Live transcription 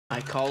I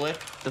call it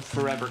the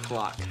forever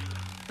clock.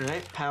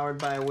 Right, powered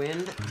by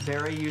wind,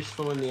 very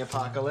useful in the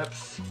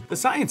apocalypse. The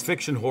science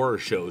fiction horror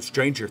show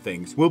Stranger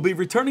Things will be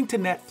returning to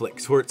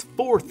Netflix for its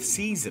 4th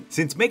season.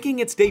 Since making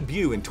its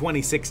debut in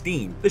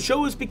 2016, the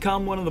show has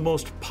become one of the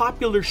most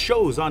popular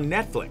shows on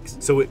Netflix,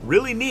 so it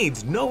really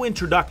needs no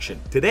introduction.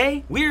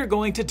 Today, we're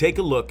going to take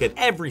a look at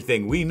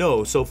everything we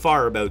know so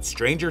far about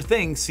Stranger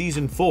Things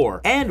Season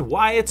 4 and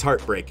why it's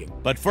heartbreaking.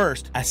 But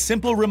first, a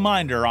simple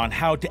reminder on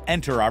how to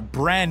enter our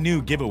brand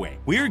new giveaway.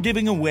 We are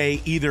giving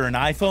away either an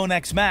iPhone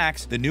X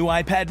Max, the new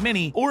iPad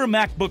mini, or a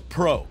MacBook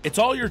Pro. It's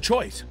all your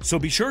choice, so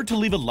be sure to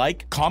leave a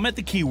like, comment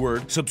the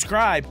keyword,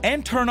 subscribe,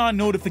 and turn on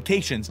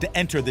notifications to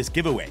enter this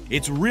giveaway.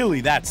 It's really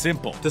that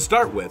simple. To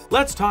start with,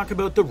 let's talk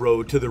about the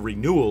road to the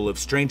renewal of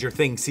Stranger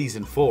Things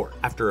Season 4.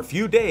 After a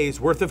few days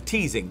worth of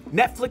teasing,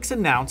 Netflix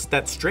announced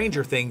that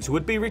Stranger Things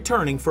would be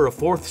returning for a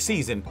 4th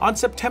season on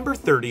September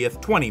 30th,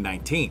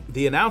 2019.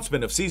 The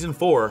announcement of Season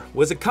 4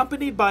 was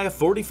accompanied by a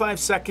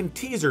 45-second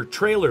teaser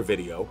trailer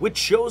video, which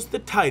shows the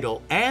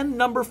title and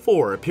number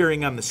 4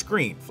 appearing on the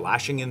screen,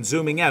 flashing and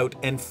zooming out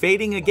and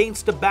fading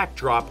against a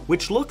backdrop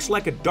which looks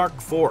like a dark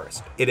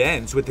forest. It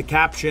ends with the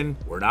caption,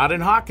 "We're not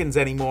in Hawkins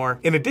anymore."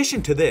 In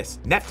addition to this,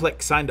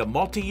 Netflix signed a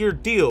multi-year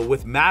deal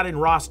with Matt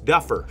and Ross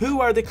Duffer, who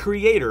are the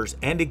creators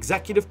and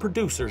executive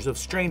producers of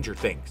Stranger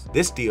Things.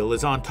 This deal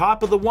is on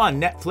top of the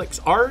one Netflix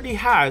already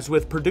has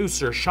with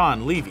producer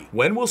Sean Levy.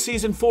 When will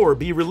Season 4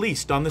 be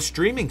released on the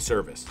streaming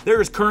service?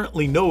 There is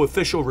currently no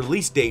official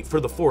release date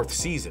for the 4th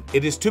season.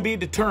 It is to be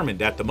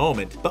determined at the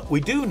moment, but we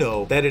do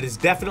know that it is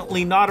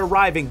definitely not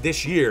arriving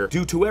this year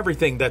due to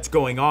everything that's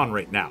going on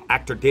right now.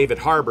 Actor David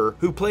Harbour,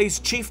 who plays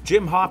Chief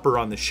Jim Hopper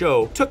on the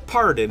show, took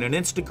part in an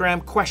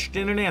Instagram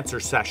question and answer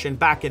session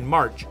back in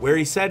March, where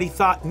he said he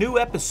thought new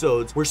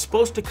episodes were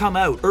supposed to come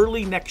out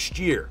early next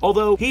year,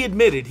 although he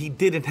admitted he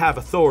didn't have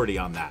authority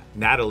on that.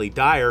 Natalie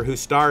Dyer, who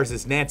stars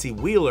as Nancy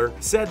Wheeler,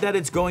 said that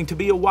it's going to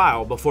be a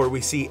while before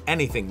we see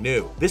anything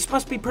new. This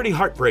must be pretty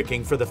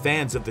heartbreaking for the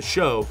fans of the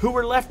show, who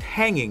were left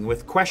hanging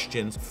with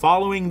questions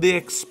following the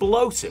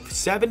explosive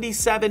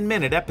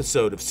 77-minute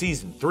episode of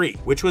Season 3,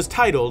 which was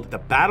titled The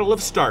Battle of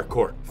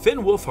Starcourt. Finn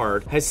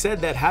Wolfhard has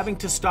said that having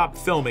to stop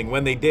filming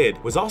when they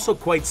did was also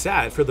quite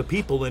sad for the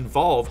people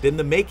involved in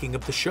the making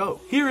of the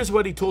show. Here is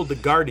what he told The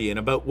Guardian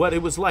about what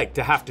it was like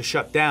to have to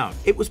shut down.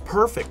 "It was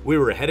perfect. We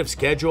were ahead of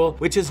schedule,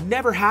 which has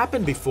never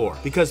happened before,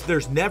 because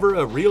there's never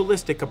a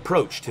realistic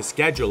approach to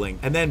scheduling,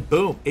 and then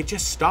boom, it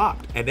just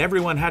stopped, and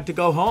everyone had to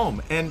go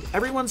home, and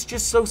everyone's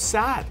just so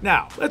sad."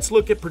 Now, let's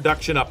look at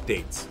production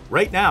updates.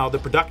 Right now, the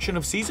production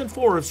of Season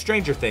 4 of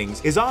Stranger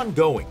Things is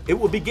ongoing. It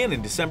will begin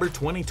in December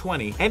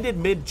 2020, and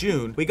in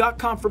mid-June, we got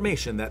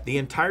confirmation that the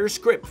entire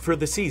script for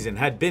the season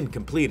had been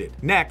completed.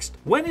 Next,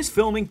 when is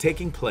filming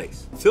taking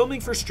place?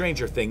 Filming for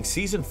Stranger Things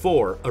Season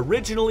 4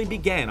 originally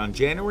began on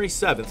January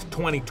 7th,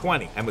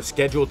 2020, and was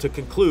scheduled to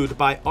conclude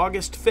by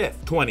August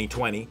 5th,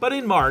 2020, but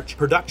in March,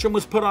 production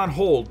was put on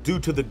hold due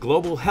to the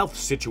global health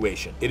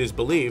situation. It is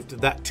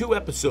believed that 2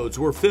 episodes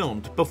were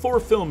filmed before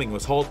filming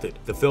was halted.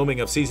 The filming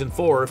of Season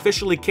 4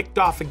 officially kicked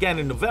off again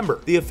in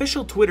November. The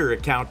official Twitter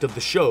account of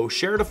the show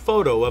shared a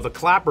photo of a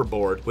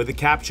clapperboard with a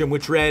caption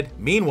which read,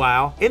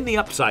 "Meanwhile, in the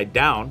Upside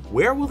Down,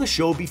 where will the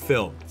show be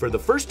filmed?" For the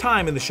first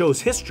time in the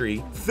show's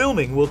history,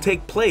 filming will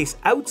take place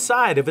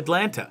outside of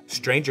Atlanta.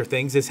 Stranger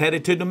Things is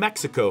headed to New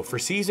Mexico for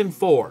Season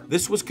 4.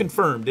 This was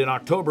confirmed in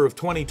October of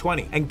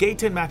 2020, and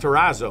Gaten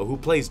Matarazzo, who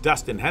plays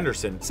Dustin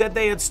Henderson, said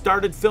they had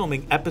started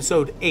filming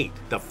Episode 8,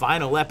 the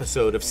final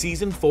episode of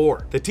Season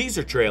 4. The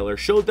teaser trailer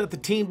showed that the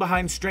team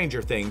behind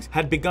Stranger Things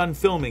had begun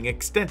filming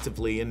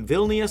extensively in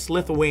Vilnius,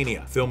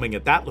 Lithuania. Filming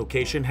at that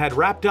location had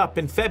wrapped up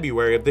in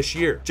February of this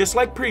year. Just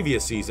like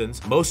previous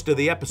seasons, most of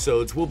the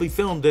episodes will be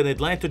filmed in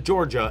Atlanta,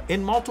 Georgia,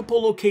 in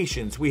multiple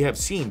locations we have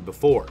seen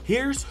before.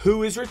 Here's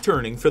who is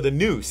returning for the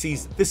new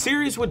season. The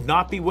series would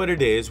not be what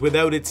it is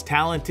without its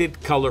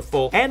talented,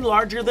 colorful, and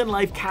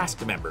larger-than-life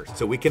cast members,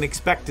 so we can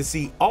expect to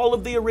see all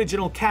of the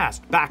original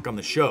cast back on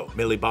the show.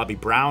 Millie Bobby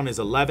Brown is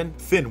Eleven,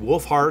 Finn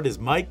Wolfhard is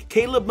Mike,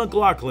 Caleb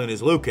McLaughlin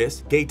is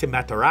Lucas, Gaten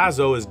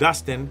Matarazzo is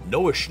Dustin,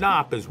 Noah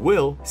Schnapp is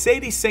Will,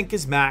 Sadie Sink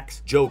is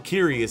Max, Joe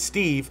Keery is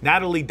Steve,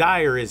 Natalie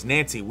Dyer is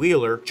Nancy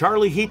Wheeler,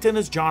 Charlie Heaton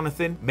is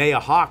Jonathan, Maya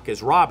Hawke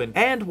is Robin,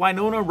 and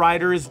Winona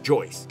Ryder is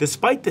Joyce.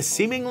 Despite the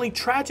seemingly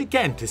tragic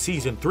end to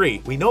Season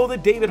 3, we know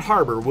that David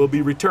Harbour will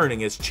be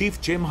returning as Chief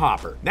Jim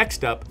Hopper.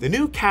 Next up, the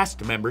new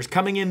cast members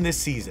coming in this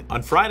season.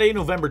 On Friday,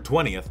 November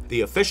 20th,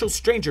 the official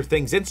Stranger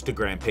Things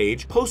Instagram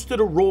page posted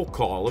a roll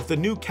call of the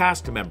new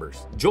cast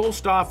members. Joel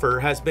Stauffer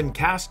has been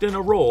cast in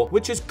a role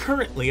which is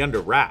currently under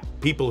wrap.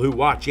 People who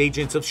watch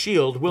Agents of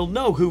S.H.I.E.L.D. will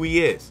know who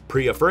he is. Things.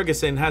 Priya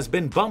Ferguson has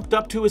been bumped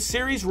up to a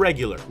series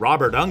regular.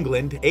 Robert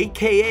Englund,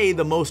 aka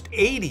the most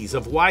 80s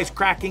of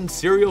wisecracking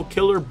serial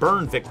killer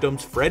burn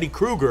victims Freddy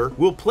Krueger,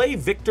 will play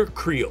Victor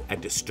Creel, a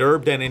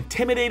disturbed and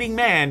intimidating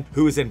man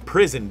who is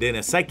imprisoned in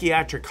a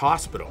psychiatric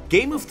hospital.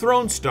 Game of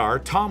Thrones star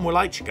Tom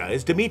Wolichka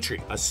is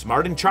Dmitri, a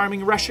smart and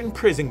charming Russian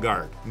prison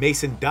guard.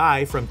 Mason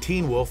Dye from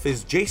Teen Wolf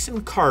is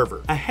Jason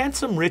Carver, a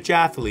handsome rich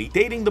athlete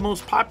dating the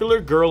most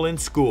popular girl in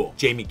school.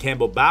 Jamie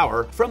Campbell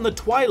Bower from the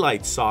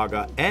Twilight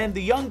Saga and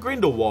the young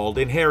Grindelwald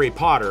in Harry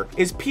Potter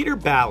is Peter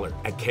Ballard,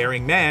 a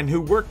caring man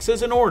who works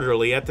as an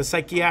orderly at the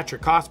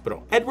psychiatric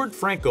hospital. Edward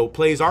Franco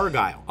plays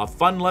Argyle, a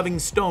fun-loving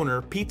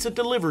stoner, pizza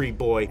delivery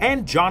boy,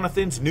 and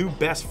Jonathan's new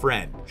best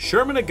friend.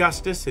 Sherman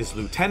Augustus is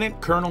Lieutenant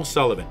Colonel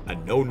Sullivan, a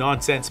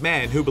no-nonsense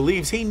man who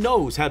believes he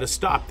knows how to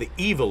stop the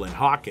evil in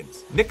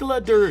Hawkins.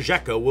 Nikola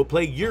Durajeka will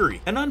play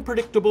Yuri, an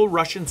unpredictable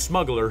Russian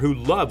smuggler who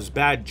loves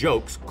bad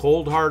jokes,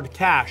 cold hard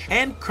cash,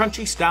 and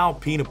crunchy-style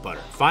peanut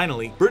butter.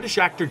 Finally, British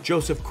actor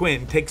Joseph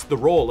Quinn takes the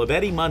role of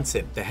Eddie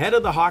Munson, the head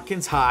of the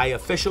Hawkins High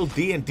official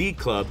D&D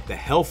club, the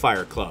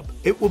Hellfire Club.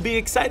 It will be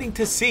exciting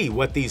to see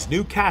what these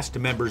new cast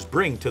members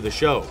bring to the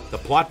show. The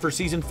plot for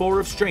Season 4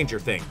 of Stranger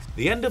Things.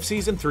 The end of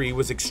Season 3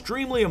 was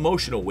extremely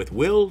emotional, with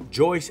Will,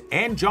 Joyce,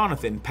 and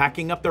Jonathan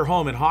packing up their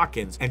home in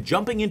Hawkins and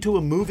jumping into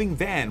a moving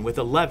van with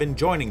Eleven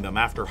joining them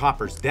after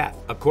Hopper's death.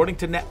 According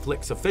to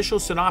Netflix official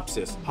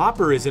synopsis,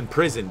 Hopper is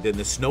imprisoned in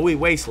the snowy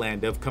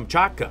wasteland of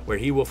Kamchatka, where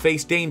he will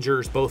face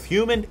dangers both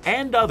human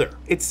and other.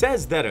 It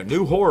says that a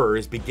new horror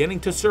is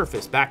beginning to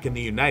surface back in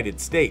the United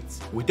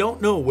States. We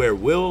don't know where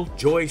Will,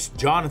 Joyce,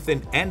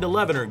 Jonathan, and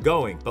Eleven are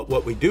going, but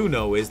what we do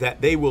know is that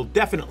they will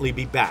definitely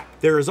be back.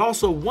 There is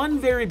also one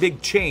very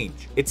big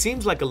change. It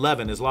seems like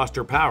Eleven has lost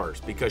her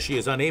powers because she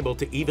is unable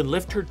to even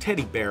lift her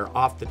teddy bear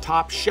off the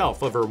top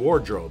shelf of her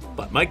wardrobe,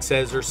 but Mike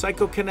says her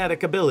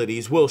psychokinetic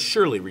abilities will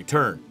surely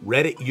return.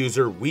 Reddit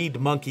user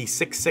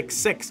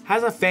WeedMonkey666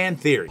 has a fan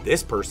theory.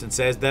 This person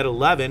says that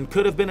Eleven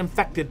could have been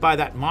infected by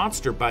that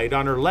monster bite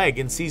on her leg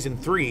in Season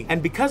 3,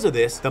 and because of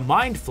this, the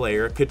Mind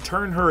Flayer could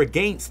turn her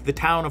against the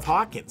town of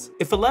Hawkins.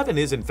 If Eleven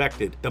is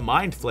infected, the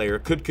Mind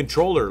Flayer could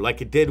control her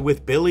like it did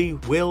with Billy,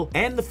 Will,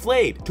 and the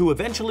Flayed to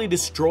eventually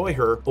destroy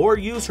her or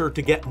use her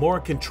to get more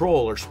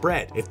control or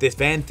spread. If this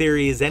fan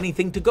theory is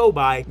anything to go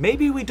by,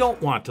 maybe we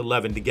don't want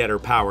Eleven to get her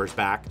powers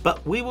back,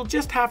 but we will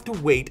just have to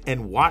wait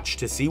and watch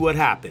to see what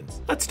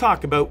happens. Let's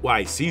talk about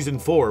why Season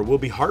 4 will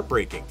be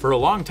heartbreaking. For a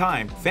long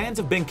time, fans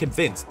have been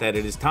convinced that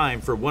it is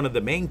time for one of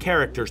the main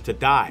characters to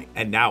die,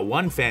 and now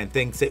one fan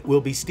thinks it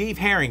will be Steve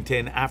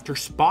Harrington after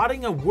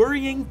spotting a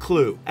worrying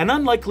clue. An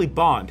unlikely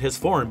bond has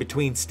formed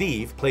between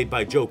Steve, played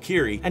by Joe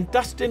Keery, and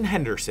Dustin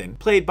Henderson,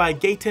 played by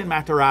Gaten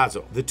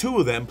Matarazzo. The two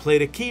of them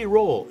played a key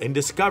role in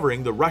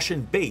discovering the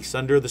Russian base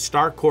under the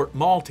Starcourt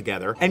Mall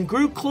together and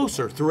grew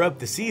closer throughout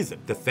the season.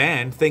 The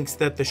fan thinks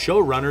that the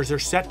showrunners are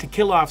set to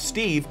kill off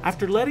Steve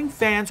after letting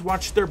fans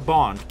watch their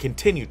bond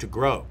continue to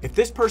grow. If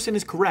this person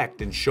is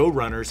correct and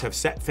showrunners have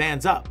set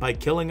fans up by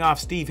killing off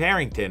Steve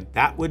Harrington,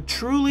 that would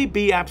truly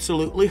be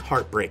absolutely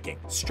heartbreaking.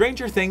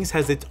 Stranger Things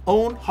has its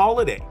own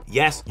holiday.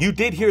 Yes, you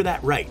did hear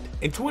that right.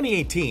 In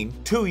 2018,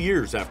 2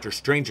 years after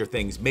Stranger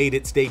Things made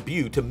its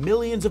debut to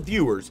millions of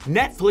viewers,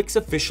 Netflix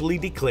officially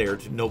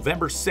declared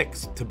November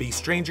 6th to be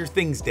Stranger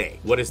Things Day.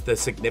 What is the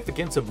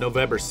significance of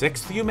November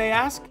 6th, you may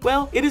ask?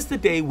 Well, it is the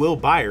day Will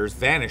Byers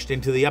vanished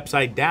into the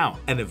Upside Down,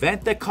 an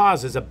event that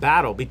causes a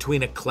battle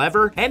between a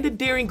clever and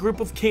endearing group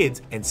of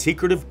kids and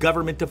secretive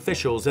government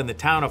officials in the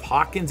town of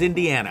Hawkins,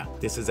 Indiana.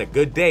 This is a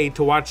good day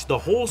to watch the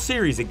whole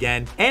series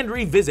again and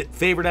revisit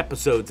favorite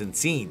episodes and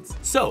scenes.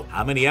 So,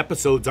 how many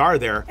episodes are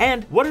there,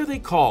 and what are they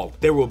called?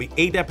 There will be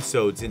 8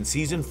 episodes in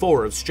Season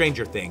 4 of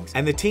Stranger Things,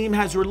 and the team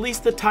has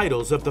released the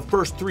titles of the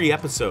first 3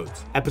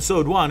 episodes.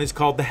 Episode 1 is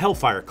called The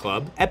Hellfire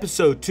Club,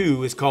 Episode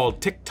 2 is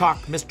called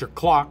Tick-Tock Mr.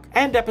 Clock,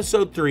 and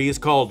Episode 3 is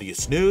called You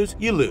Snooze,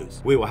 You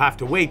Lose. We will have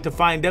to wait to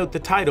find out the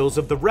titles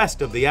of the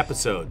rest of the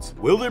episodes.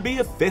 Will there be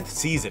a 5th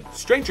season?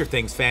 Stranger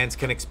Things fans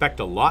can expect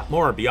a lot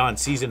more beyond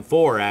Season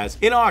 4 as,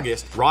 in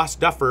August, Ross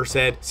Duffer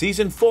said,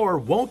 Season 4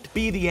 won't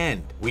be the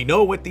end. We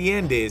know what the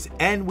end is,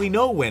 and we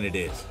know when it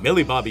is.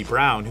 Millie Bobby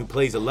Brown, who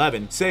plays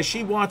Eleven, says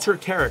she wants her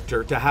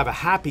character to have a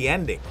happy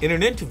ending. In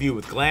an interview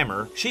with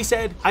Glamour, she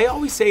said, I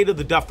always say to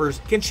the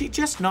Duffers, can she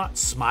just not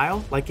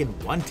smile like in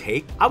one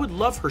take? I would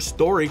love her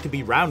story to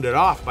be rounded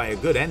off by a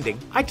good ending.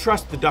 I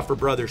trust the Duffer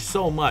brothers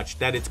so much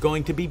that it's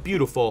going to be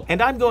beautiful,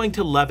 and I'm going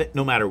to love it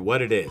no matter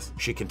what it is.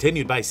 She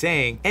continued by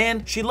saying,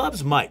 and she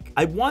loves Mike.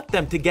 I want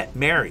them to get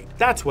married.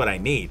 That's what I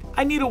need.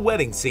 I need a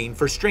wedding scene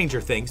for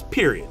Stranger Things,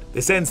 period.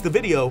 This ends the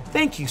video.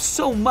 Thank you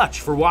so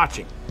much for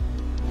watching.